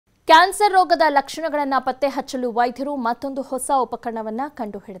Cancer ರೋಗದ ಲಕ್ಷಣಗಳನ್ನು ಪತ್ತೆ ಹಚ್ಚಲು ವೈದ್ಯರು ಮತ್ತೊಂದು ಹೊಸ ಉಪಕರಣವನ್ನು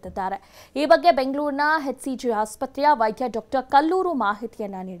ಕಂಡುಹಿಡಿದಿದ್ದಾರೆ. ಈ ಬಗ್ಗೆ ಬೆಂಗಳೂರಿನ HCG ಆಸ್ಪತ್ರೆಯ ವೈದ್ಯ DR.Kallur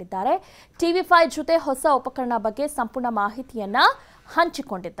ಮಾಹಿತಿಯನ್ನು ನೀಡಿದ್ದಾರೆ. TV5 ಜೊತೆ ಹೊಸ ಉಪಕರಣ ಬಗ್ಗೆ ಸಂಪೂರ್ಣ ಮಾಹಿತಿಯನ್ನು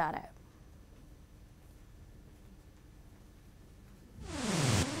ಹಂಚಿಕೊಂಡಿದ್ದಾರೆ.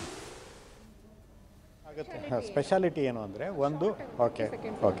 ಸ್ಪೆಷಾಲಿಟಿ ಏನು ಅಂದರೆ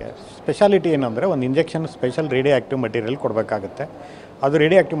ಸ್ಪೆಷಾಲಿಟಿ ಏನು ಅಂದರೆ ಒಂದು injection special radio active material ಕೊಡಬೇಕಾಗುತ್ತೆ. ಅದು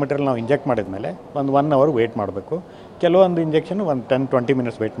ರೇಡಿಯೋ ಆಕ್ಟಿವ್ ಮಟೀರಿಯಲ್ ನಾವು ಇಂಜೆಕ್ಟ್ ಮಾಡಿದ ಮೇಲೆ ಒಂದು 1 ಅವರ್ ವೆಯ್ಟ್ ಮಾಡಬೇಕು. ಕೆಲವೊಂದು ಇಂಜೆಕ್ಷನ್ ಒಂದು 10-20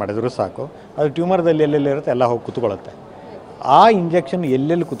 ಮಿನಿಟ್ಸ್ ವೆಯ್ಟ್ ಮಾಡಿದ್ರು ಸಾಕು. ಅದು ಟ್ಯೂಮರ್ದಲ್ಲಿ ಎಲ್ಲೆಲ್ಲಿರುತ್ತೆ ಎಲ್ಲ ಹೋಗಿ ಕೂತ್ಕೊಳ್ಳುತ್ತೆ. ಆ ಇಂಜೆಕ್ಷನ್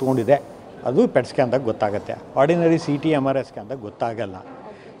ಎಲ್ಲೆಲ್ಲಿ ಕೂತ್ಕೊಂಡಿದೆ ಅದು ಪೆಟ್ ಸ್ಕ್ಯಾನ್ದಾಗ ಗೊತ್ತಾಗುತ್ತೆ. ಆರ್ಡಿನರಿ CT MRI ಸ್ಕ್ಯಾನ್ದಾಗ ಗೊತ್ತಾಗಲ್ಲ.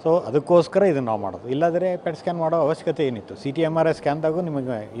 ಸೊ ಅದಕ್ಕೋಸ್ಕರ ಇದನ್ನು ನಾವು ಮಾಡೋದು. ಇಲ್ಲಾದರೆ ಪೆಟ್ ಸ್ಕ್ಯಾನ್ ಮಾಡೋ ಅವಶ್ಯಕತೆ ಏನಿತ್ತು? CT MRI ಸ್ಕ್ಯಾನ್ದಾಗೂ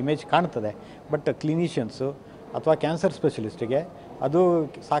ನಿಮಗೆ ಇಮೇಜ್ ಕಾಣ್ತದೆ, ಬಟ್ ಕ್ಲಿನಿಷಿಯನ್ಸು ಅಥವಾ ಕ್ಯಾನ್ಸರ್ ಸ್ಪೆಷಲಿಸ್ಟಿಗೆ ಅದು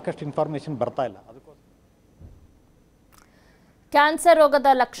ಸಾಕಷ್ಟು ಇನ್ಫಾರ್ಮೇಷನ್ ಬರ್ತಾ ಇಲ್ಲ. ಕ್ಯಾನ್ಸರ್ ರೋಗದ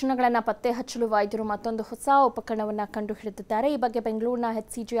ಲಕ್ಷಣಗಳನ್ನು ಪತ್ತೆ ಹಚ್ಚಲು ವೈದ್ಯರು ಮತ್ತೊಂದು ಹೊಸ ಉಪಕರಣವನ್ನು ಕಂಡುಹಿಡಿದಿದ್ದಾರೆ. ಈ ಬಗ್ಗೆ ಬೆಂಗಳೂರಿನ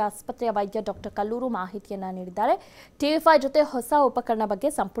HCG ಆಸ್ಪತ್ರೆಯ ವೈದ್ಯ DR.Kallur ಮಾಹಿತಿಯನ್ನು ನೀಡಿದ್ದಾರೆ. TV5 ಜೊತೆ ಹೊಸ ಉಪಕರಣ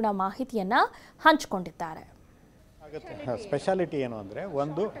ಬಗ್ಗೆ ಸಂಪೂರ್ಣ ಮಾಹಿತಿಯನ್ನು ಹಂಚಿಕೊಂಡಿದ್ದಾರೆ. ಸ್ಪೆಷಾಲಿಟಿ ಏನು ಅಂದರೆ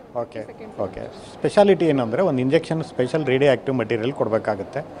ಸ್ಪೆಷಾಲಿಟಿ ಏನು ಅಂದರೆ ಒಂದು injection special radio active material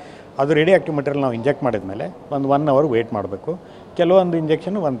ಕೊಡಬೇಕಾಗುತ್ತೆ. ಅದು ರೇಡಿಯೋ ಆಕ್ಟಿವ್ ಮಟೀರಿಯಲ್ ನಾವು ಇಂಜೆಕ್ಟ್ ಮಾಡಿದ ಮೇಲೆ ಒಂದು 1 ಅವರ್ ವೆಯ್ಟ್ ಮಾಡಬೇಕು. ಕೆಲವೊಂದು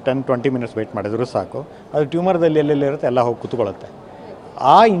ಇಂಜೆಕ್ಷನ್ ಒಂದು 10-20 ಮಿನಿಟ್ಸ್ ವೆಯ್ಟ್ ಮಾಡಿದ್ರು ಸಾಕು. ಅದು ಟ್ಯೂಮರ್ದಲ್ಲಿ ಎಲ್ಲೆಲ್ಲಿರುತ್ತೆ ಎಲ್ಲ ಹೋಗಿ ಕೂತ್ಕೊಳ್ಳುತ್ತೆ.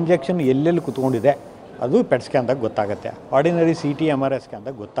 ಆ ಇಂಜೆಕ್ಷನ್ ಎಲ್ಲೆಲ್ಲಿ ಕೂತ್ಕೊಂಡಿದೆ ಅದು ಪೆಟ್ ಸ್ಕ್ಯಾನ್ದಾಗ ಗೊತ್ತಾಗುತ್ತೆ. ಆರ್ಡಿನರಿ CT MRI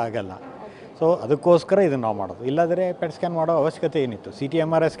ಸ್ಕ್ಯಾನ್ದಾಗ ಗೊತ್ತಾಗಲ್ಲ. ಸೊ ಅದಕ್ಕೋಸ್ಕರ ಇದನ್ನು ನಾವು ಮಾಡೋದು. ಇಲ್ಲಾದರೆ ಪೆಟ್ ಸ್ಕ್ಯಾನ್ ಮಾಡೋ ಅವಶ್ಯಕತೆ ಏನಿತ್ತು? CT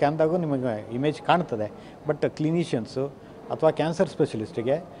MRI ಸ್ಕ್ಯಾನ್ದಾಗೂ ನಿಮಗೆ ಇಮೇಜ್ ಕಾಣ್ತದೆ, ಬಟ್ ಕ್ಲಿನಿಷಿಯನ್ಸು ಅಥವಾ ಕ್ಯಾನ್ಸರ್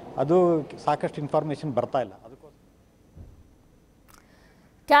ಸ್ಪೆಷಲಿಸ್ಟಿಗೆ ಅದು ಸಾಕಷ್ಟು ಇನ್ಫಾರ್ಮೇಷನ್ ಬರ್ತಾ ಇಲ್ಲ.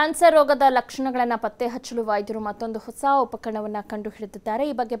 ಕ್ಯಾನ್ಸರ್ ರೋಗದ ಲಕ್ಷಣಗಳನ್ನು ಪತ್ತೆ ಹಚ್ಚಲು ವೈದ್ಯರು ಮತ್ತೊಂದು ಹೊಸ ಉಪಕರಣವನ್ನು ಕಂಡುಹಿಡಿದಿದ್ದಾರೆ.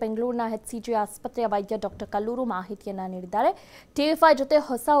 ಈ ಬಗ್ಗೆ ಬೆಂಗಳೂರಿನ HCG ಆಸ್ಪತ್ರೆಯ ವೈದ್ಯ DR.Kallur ಮಾಹಿತಿಯನ್ನು ನೀಡಿದ್ದಾರೆ. TV5 ಜೊತೆ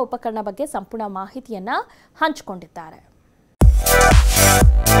ಹೊಸ ಉಪಕರಣ ಬಗ್ಗೆ ಸಂಪೂರ್ಣ ಮಾಹಿತಿಯನ್ನು ಹಂಚಿಕೊಂಡಿದ್ದಾರೆ.